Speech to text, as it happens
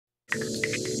Right,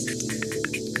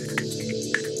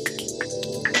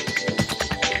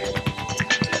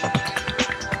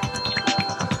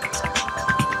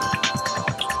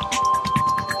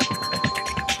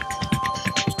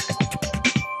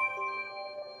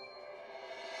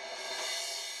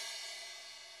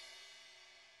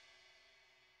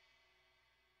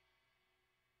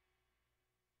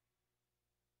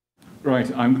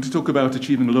 I'm going to talk about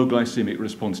achieving a low glycemic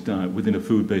response diet within a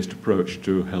food-based approach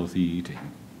to healthy eating.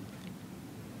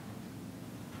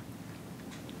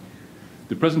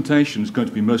 The presentation is going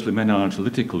to be mostly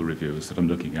meta-analytical reviews that I'm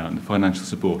looking at, and the financial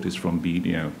support is from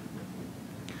BNO.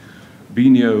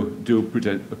 BNO do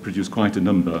produce quite a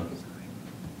number.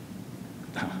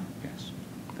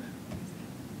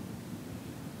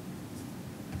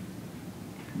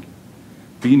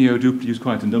 BNO do produce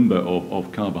quite a number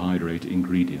of carbohydrate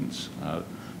ingredients,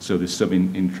 so there's some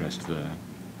interest there.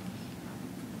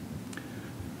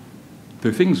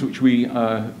 The things which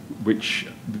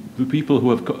the people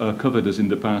who have covered us in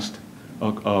the past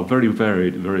are very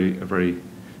varied, very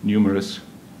numerous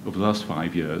over the last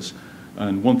 5 years.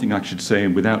 And one thing I should say,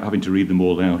 without having to read them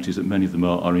all out, is that many of them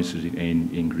are interested in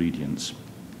ingredients.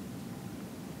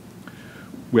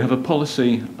 We have a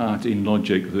policy at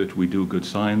InLogic that we do good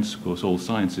science. Of course, all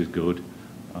science is good.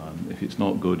 If it's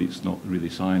not good, it's not really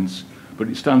science. But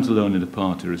it stands alone and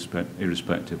apart,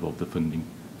 irrespective of the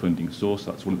funding source.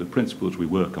 That's one of the principles we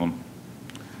work on.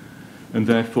 And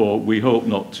therefore, we hope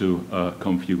not to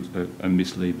confuse and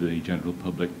mislead the general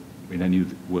public in any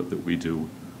work that we do,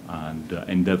 and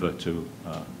endeavour to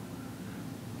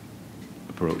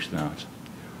approach that.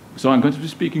 So I'm going to be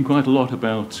speaking quite a lot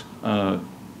about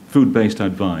food-based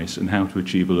advice and how to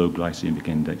achieve a low glycemic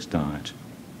index diet.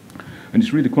 And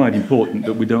it's really quite important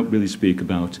that we don't really speak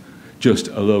about just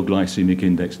a low glycemic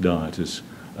index diet as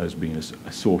being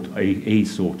a sort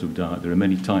of diet. There are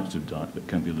many types of diet that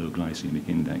can be low glycemic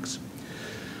index.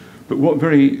 But what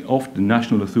very often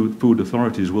national food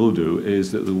authorities will do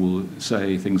is that they will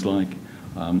say things like,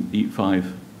 eat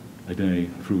 5 a day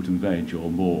fruit and veg, or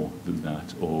more than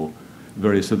that, or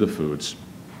various other foods.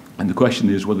 And the question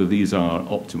is whether these are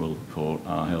optimal for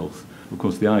our health. Of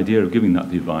course, the idea of giving that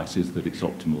advice is that it's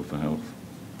optimal for health.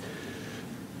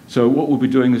 So what we'll be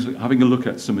doing is having a look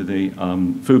at some of the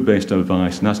food-based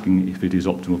advice and asking if it is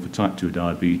optimal for type 2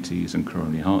 diabetes and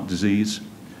coronary heart disease.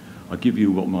 I'll give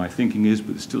you what my thinking is,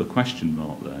 but there's still a question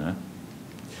mark there.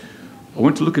 I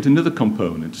want to look at another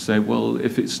component to say, well,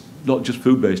 if it's not just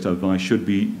food-based advice, should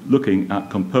be looking at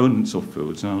components of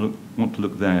foods. And I want to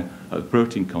look there at the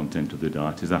protein content of the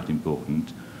diet. Is that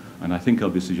important? And I think I'll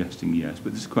be suggesting yes,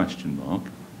 but there's a question mark.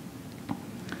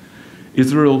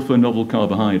 Is there a role for novel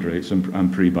carbohydrates and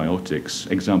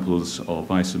prebiotics, examples of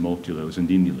isomaltulose and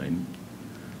inulin?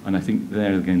 And I think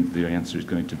there, again, the answer is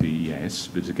going to be yes,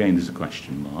 but again, there's a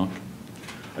question mark.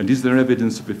 And is there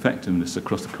evidence of effectiveness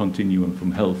across the continuum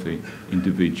from healthy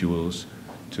individuals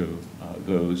to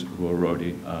those who are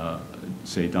already,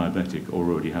 say, diabetic or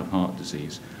already have heart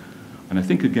disease? And I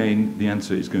think, again, the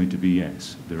answer is going to be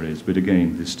yes, there is. But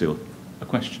again, there's still a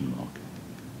question mark.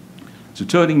 So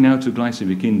turning now to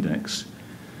glycemic index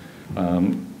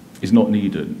is not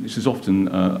needed. This is often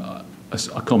a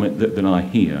comment that I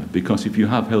hear, because if you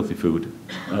have healthy food,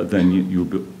 then you'll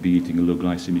be eating a low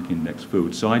glycemic index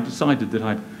food. So I decided that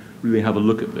I'd really have a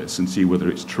look at this and see whether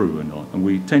it's true or not. And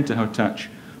we tend to attach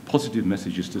positive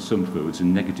messages to some foods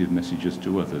and negative messages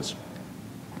to others.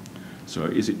 So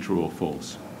is it true or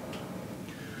false?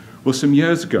 Well, some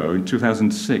years ago, in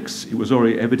 2006, it was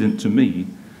already evident to me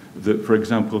that, for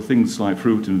example, things like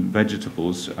fruit and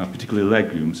vegetables, particularly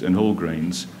legumes and whole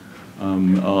grains,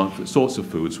 are the sorts of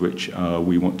foods which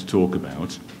we want to talk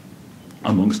about,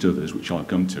 amongst others, which I'll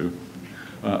come to,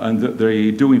 and that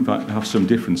they do, in fact, have some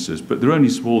differences, but they're only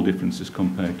small differences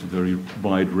compared to the very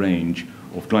wide range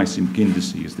of glycemic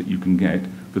indices that you can get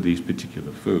for these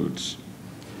particular foods.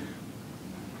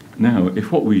 Now,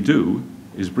 if what we do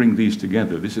is bring these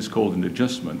together, this is called an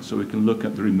adjustment, so we can look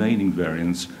at the remaining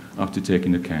variance after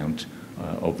taking account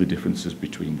of the differences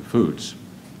between the foods.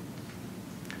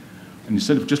 And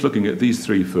instead of just looking at these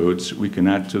 3 foods, we can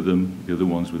add to them the other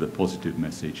ones with a positive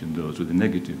message and those with a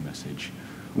negative message.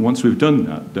 And once we've done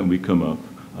that, then we come up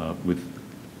with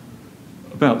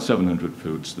about 700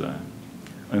 foods there.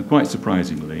 And quite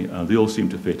surprisingly, they all seem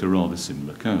to fit a rather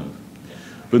similar curve.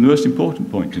 But the most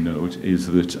important point to note is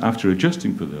that after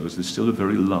adjusting for those, there's still a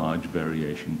very large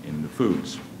variation in the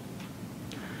foods.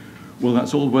 Well,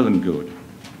 that's all well and good.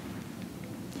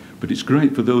 But it's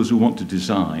great for those who want to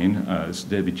design, as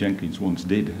David Jenkins once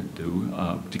did do,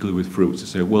 particularly with fruits, to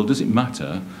say, well, does it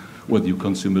matter whether you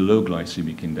consume a low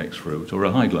glycemic index fruit or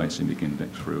a high glycemic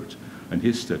index fruit? and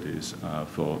his studies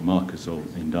for markers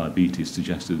in diabetes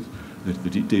suggested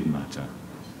that it did matter.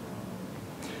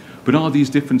 But are these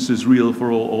differences real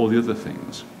for all the other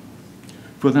things?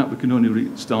 For that, we can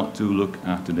only start to look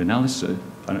at an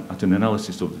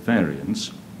analysis of the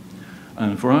variance.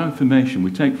 And for our information,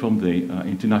 we take from the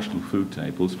international food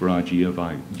tables for our GI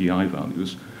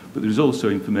values, but there's also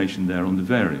information there on the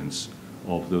variance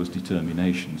of those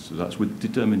determinations. So that's with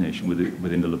determination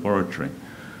within the laboratory.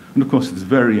 And of course, there's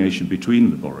variation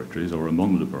between laboratories or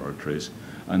among laboratories,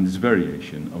 and there's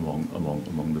variation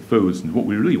among the foods. And what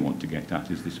we really want to get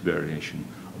at is this variation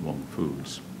among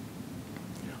foods.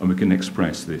 And we can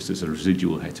express this as a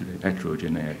residual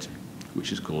heterogeneity,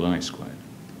 which is called I squared.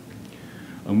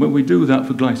 And when we do that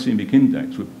for glycemic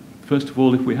index, first of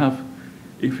all,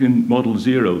 if in model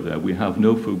 0 there we have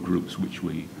no food groups which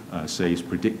we say is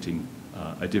predicting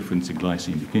a difference in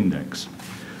glycemic index,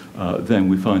 then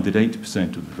we find that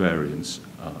 80% of the variance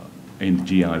in the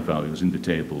GI values in the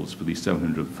tables for these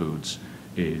 700 foods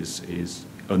is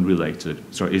related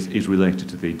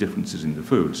to the differences in the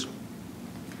foods.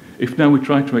 If now we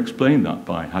try to explain that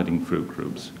by adding fruit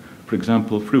groups, for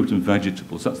example, fruit and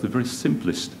vegetables, that's the very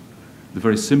simplest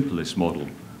model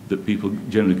that people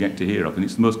generally get to hear of, and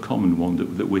it's the most common one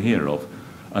that we hear of,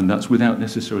 and that's without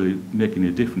necessarily making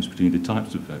a difference between the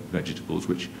types of vegetables,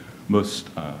 which most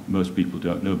people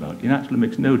don't know about. It actually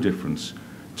makes no difference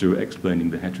to explaining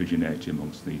the heterogeneity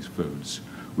amongst these foods.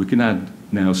 We can add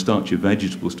now starchy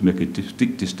vegetables to make a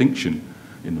distinction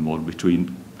in the model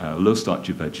between low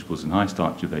starchy vegetables and high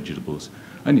starchy vegetables,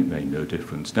 and it made no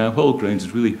difference. Now, whole grains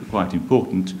is really quite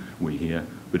important, we hear,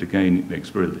 but again, it makes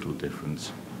very little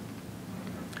difference.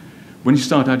 When you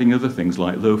start adding other things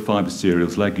like low fibre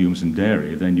cereals, legumes and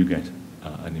dairy, then you get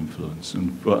an influence.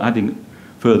 And for adding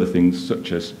further things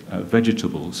such as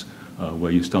vegetables,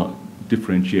 where you start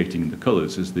differentiating the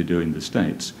colours as they do in the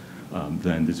States,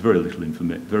 then there's very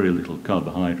little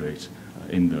carbohydrate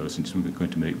in those, and it's going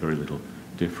to make very little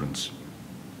difference.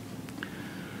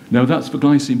 Now, that's for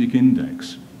glycemic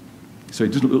index. So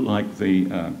it doesn't look like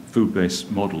the food-based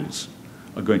models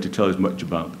are going to tell us much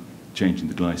about changing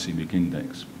the glycemic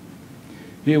index.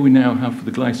 Here we now have for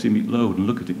the glycemic load, and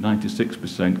look at it,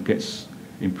 96% gets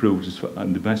improved,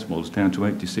 and the best models down to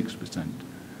 86%.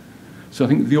 So I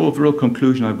think the overall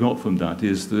conclusion I've got from that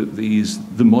is that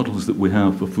the models that we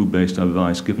have for food-based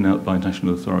advice given out by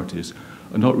national authorities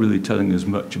are not really telling us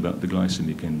much about the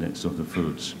glycemic index of the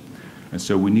foods. And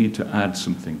so we need to add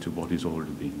something to what is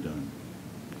already being done.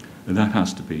 And that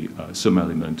has to be some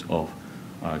element of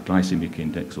glycemic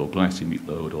index or glycemic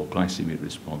load or glycemic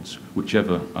response,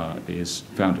 whichever is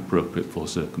found appropriate for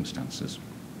circumstances.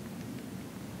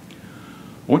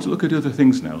 I want to look at other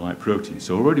things now, like protein.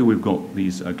 So already we've got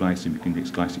these glycemic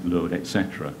index, glycemic load,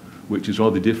 etc., which is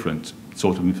rather different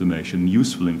sort of information,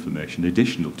 useful information,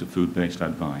 additional to food-based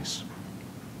advice.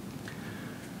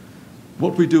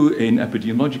 What we do in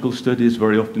epidemiological studies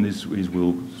very often is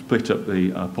we'll split up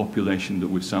the population that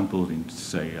we've sampled into,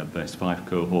 say, best 5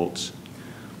 cohorts,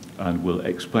 and we'll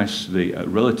express the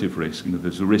relative risk. You know,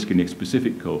 there's a risk in a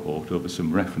specific cohort over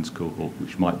some reference cohort,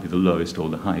 which might be the lowest or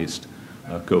the highest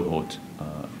cohort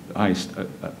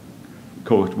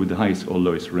with the highest or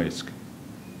lowest risk.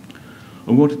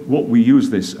 And what we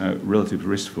use this relative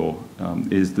risk for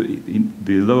is the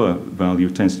lower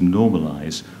value tends to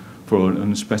normalize for an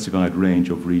unspecified range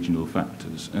of regional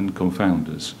factors and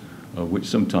confounders, which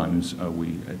sometimes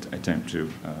we attempt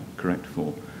to correct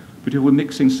for. But if we're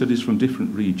mixing studies from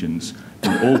different regions,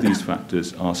 then all these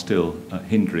factors are still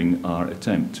hindering our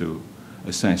attempt to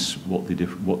assess what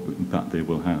impact they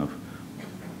will have.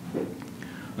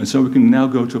 And so we can now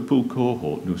go to a pooled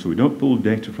cohort. So we don't pull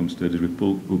data from studies,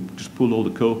 we'll just pull all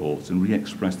the cohorts and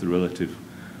re-express the relative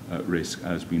risk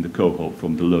as being the cohort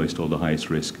from the lowest or the highest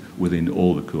risk within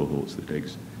all the cohorts that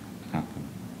happen.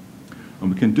 And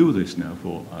we can do this now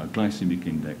for glycemic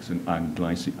index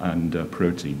and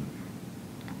protein,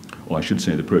 or I should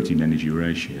say the protein-energy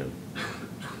ratio.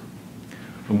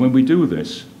 And when we do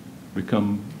this, we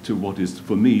come to what is,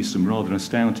 for me, some rather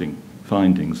astounding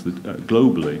findings that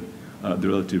globally, the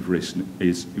relative risk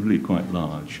is really quite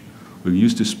large. We're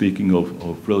used to speaking of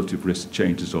relative risk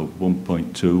changes of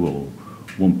 1.2 or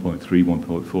 1.3,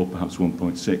 1.4, perhaps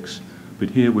 1.6.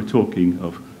 But here we're talking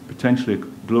of potentially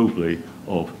globally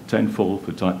of tenfold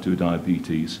for type 2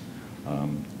 diabetes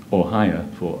or higher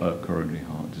for coronary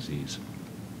heart disease.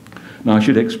 Now, I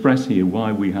should express here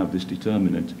why we have this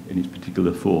determinant in its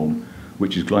particular form,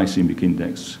 which is glycemic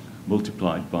index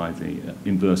multiplied by the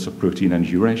inverse of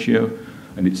protein-energy ratio.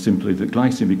 And it's simply that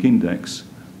glycemic index,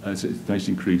 as it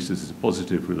increases, is a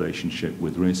positive relationship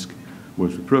with risk,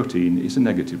 Whereas with protein, it's a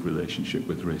negative relationship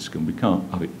with risk, and we can't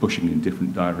have it pushing in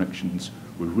different directions.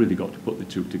 We've really got to put the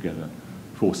two together,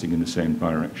 forcing in the same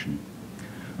direction.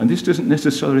 And this doesn't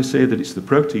necessarily say that it's the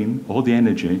protein or the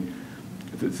energy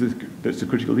that's a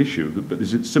critical issue, but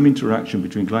there's some interaction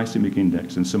between glycemic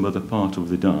index and some other part of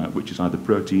the diet, which is either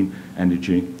protein,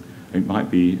 energy. It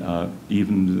might be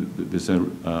even there's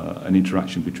an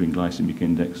interaction between glycemic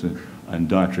index and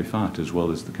dietary fat, as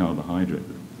well as the carbohydrate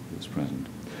that's present.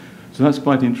 So that's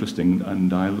quite interesting,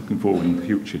 and I'm looking forward in the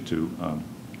future to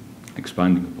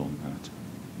expanding upon that.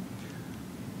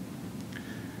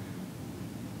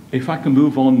 If I can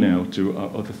move on now to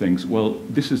other things, well,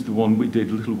 this is the one we did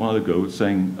a little while ago,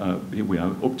 saying here we are,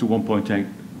 up to 1.8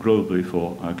 globally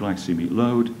for glycemic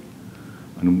load,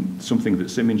 and something that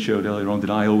Simin showed earlier on that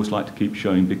I always like to keep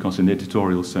showing, because an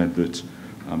editorial said that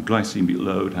glycemic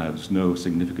load has no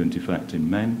significant effect in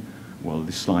men. Well,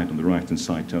 this slide on the right-hand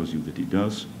side tells you that it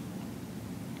does,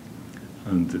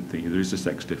 and that there is a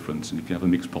sex difference, and if you have a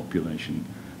mixed population,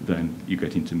 then you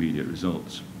get intermediate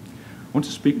results. I want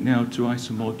to speak now to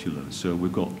isomodulars. So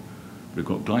we've got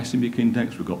glycemic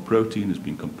index, we've got protein as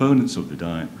being components of the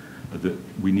diet that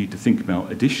we need to think about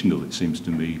additional, it seems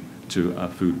to me, to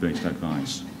food-based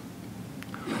advice.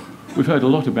 We've heard a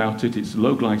lot about it. It's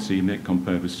low glycemic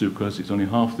compared with sucrose. It's only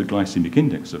half the glycemic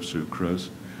index of sucrose.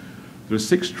 There are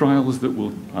 6 trials that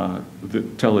will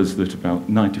that tell us that about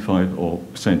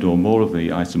 95% or more of the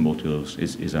isomodulose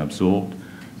is absorbed.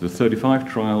 There are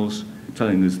 35 trials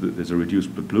telling us that there's a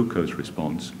reduced blood glucose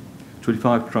response,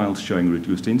 25 trials showing a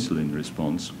reduced insulin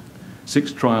response,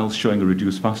 6 trials showing a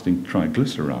reduced fasting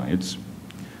triglycerides,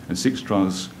 and 6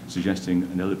 trials suggesting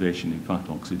an elevation in fat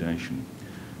oxidation.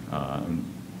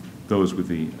 Those with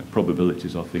the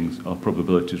probabilities are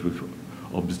probabilities we've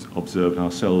observed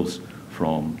ourselves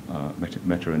from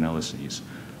meta-analyses.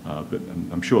 But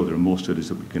I'm sure there are more studies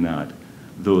that we can add.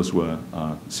 Those were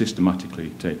systematically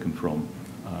taken from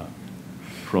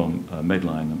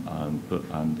Medline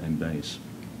and Embase.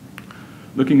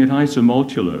 Looking at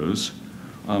isomodulose,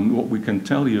 what we can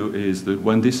tell you is that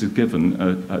when this is given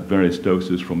at various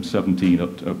doses from 17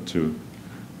 up to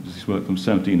this work from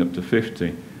 17 up to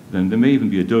 50, then there may even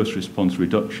be a dose-response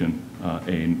reduction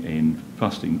in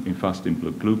fasting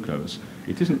blood glucose.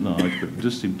 It isn't large, but it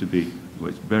does seem to be, well,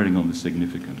 it's bearing on the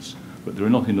significance. But there are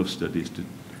not enough studies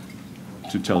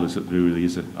to tell us that there really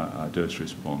is a dose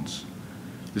response.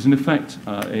 There's an effect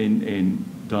in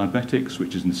diabetics,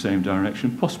 which is in the same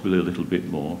direction, possibly a little bit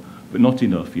more, but not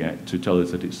enough yet to tell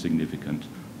us that it's significant.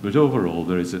 But overall,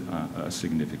 there is a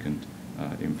significant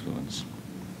influence.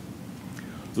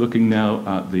 Looking now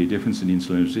at the difference in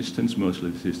insulin resistance,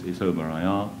 mostly this is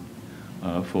HOMA-IR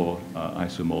for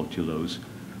isomodulose.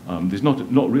 There's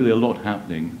not really a lot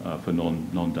happening for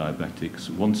non-diabetics.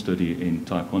 One study in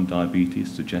type 1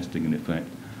 diabetes suggesting an effect,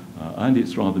 and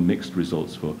it's rather mixed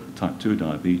results for type 2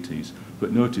 diabetes.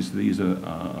 But notice these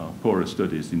are poorer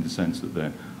studies in the sense that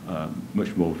they're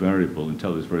much more variable and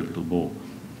tell us very little more.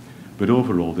 But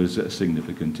overall, there's a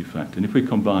significant effect. And if we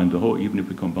combine the whole, even if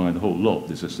we combine the whole lot,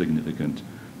 there's a significant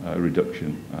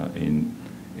reduction in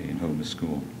HOMA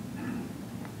score.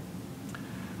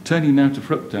 Turning now to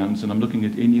fructans, and I'm looking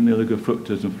at inulin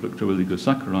oligofructose and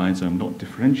fructooligosaccharides. I'm not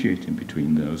differentiating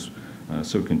between those,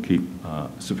 so we can keep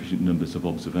sufficient numbers of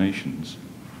observations.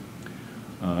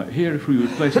 Here, if we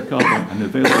replace an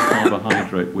available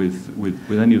carbohydrate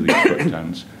with any of these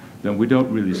fructans, then we don't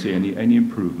really see any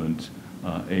improvement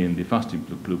in the fasting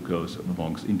blood glucose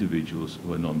amongst individuals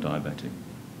who are non-diabetic.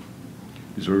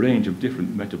 There's a range of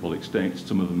different metabolic states,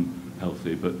 some of them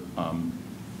healthy, but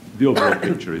the overall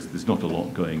picture is there's not a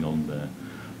lot going on there.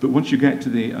 But once you get to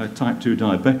the type 2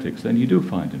 diabetics, then you do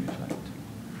find an effect.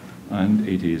 And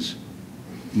it is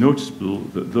noticeable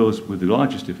that those with the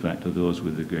largest effect are those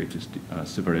with the greatest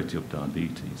severity of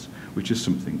diabetes, which is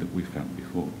something that we found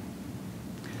before.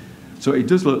 So it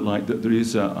does look like that there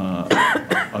is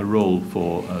a role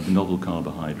for the novel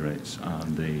carbohydrates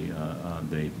and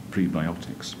the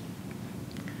prebiotics.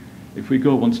 If we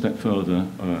go one step further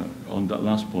on that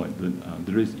last point, that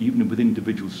there is, even with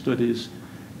individual studies,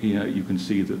 here you can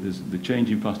see that the change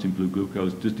in fasting blood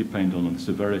glucose does depend on the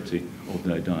severity of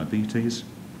their diabetes.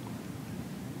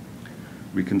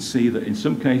 We can see that in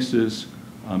some cases,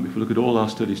 if we look at all our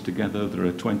studies together, there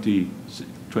are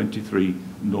 23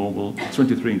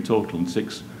 in total, and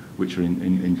 6 which are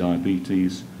in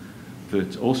diabetes.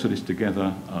 That all studies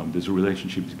together, there's a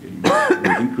relationship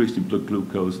with increase in blood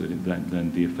glucose,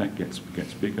 then the effect gets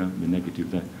bigger. The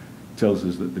negative there tells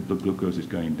us that the blood glucose is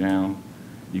going down.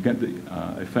 You get the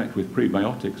effect with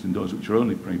prebiotics and those which are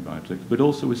only prebiotics, but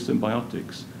also with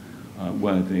symbiotics,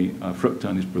 where the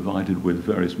fructan is provided with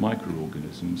various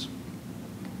microorganisms.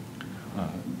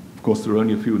 Of course, there are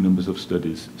only a few numbers of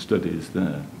studies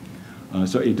there.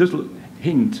 So it does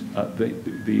hint at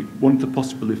one of the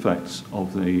possible effects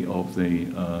of the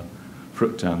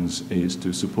fructans is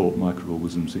to support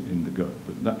microorganisms in the gut,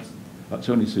 but that's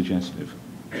only suggestive.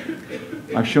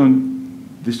 I've shown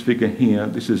this figure here.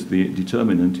 This is the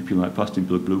determinant, if you like, fasting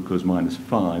blood glucose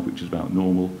 -5, which is about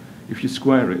normal. If you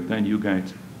square it, then you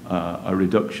get a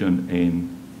reduction in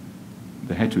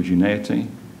the heterogeneity,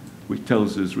 which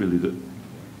tells us really that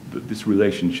this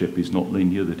relationship is not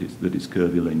linear, that it's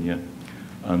curvilinear,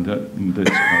 and that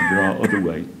there are other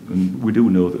ways. And we do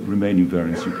know that remaining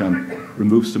variants, you can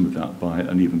remove some of that by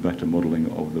an even better modelling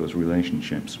of those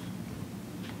relationships.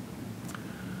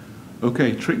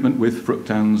 Okay, treatment with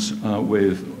fructans.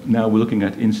 Now we're looking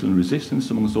at insulin resistance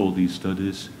amongst all these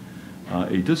studies.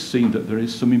 It does seem that there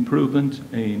is some improvement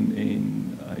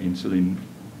in insulin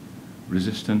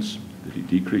resistance, that it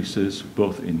decreases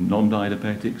both in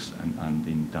non-diabetics and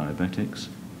in diabetics.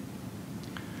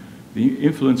 The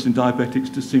influence in diabetics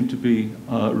does seem to be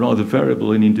rather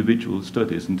variable in individual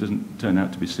studies and doesn't turn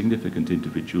out to be significant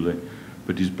individually,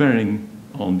 but is bearing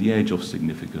on the edge of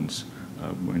significance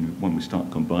when we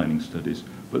start combining studies.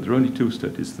 But there are only 2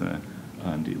 studies there,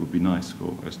 and it would be nice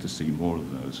for us to see more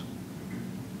of those.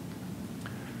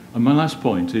 And my last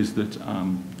point is that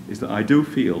I do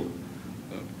feel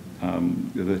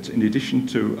that in addition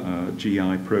to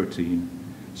GI protein,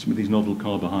 some of these novel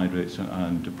carbohydrates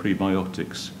and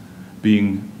prebiotics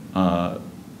being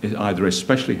either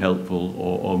especially helpful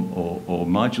or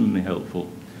marginally helpful,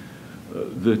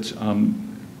 that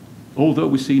although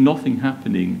we see nothing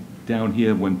happening down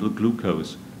here when blood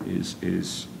glucose is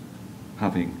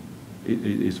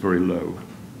very low.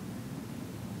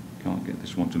 Can't get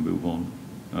this one to move on.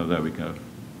 Oh, there we go.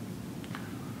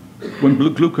 When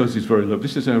blood glucose is very low,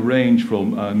 this is a range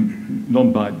from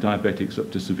non-diabetics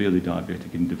up to severely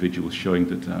diabetic individuals, showing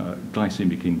that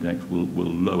glycaemic index will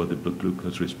lower the blood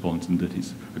glucose response, and that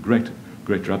it's a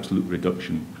greater absolute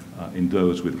reduction in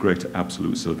those with greater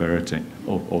absolute severity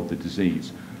of the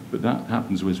disease. But that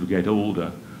happens as we get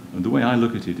older. And the way I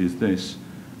look at it is this,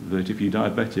 that if you're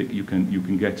diabetic, you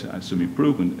can get some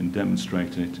improvement and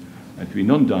demonstrate it. And if you're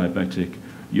non-diabetic,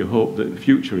 you hope that in the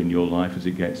future in your life, as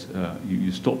it gets,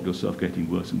 you stop yourself getting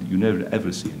worse and you never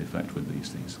ever see an effect with these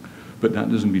things. But that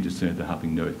doesn't mean to say they're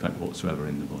having no effect whatsoever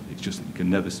in the body. It's just that you can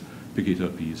never pick it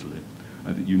up easily,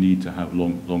 and that you need to have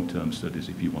long-term studies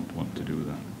if you want to do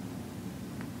that.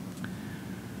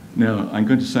 Now, I'm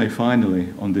going to say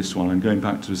finally on this one, I'm going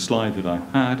back to the slide that I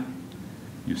had.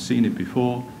 You've seen it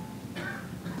before.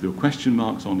 There were question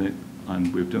marks on it,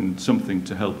 and we've done something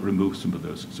to help remove some of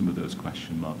those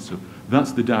question marks. So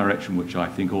that's the direction which I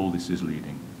think all this is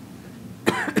leading.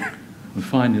 And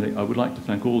finally, I would like to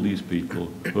thank all these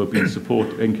people who have been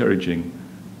encouraging,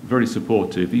 very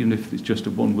supportive, even if it's just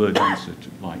a one-word answer,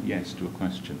 like yes to a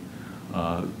question.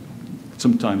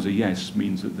 Sometimes a yes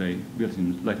means that they're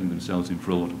letting themselves in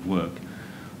for a lot of work.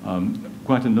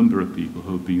 Quite a number of people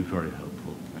who have been very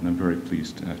helpful, and I'm very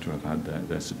pleased to have had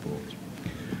their support.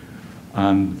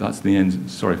 And that's the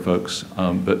end. Sorry, folks,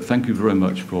 but thank you very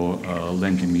much for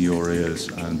lending me your ears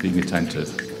and being attentive.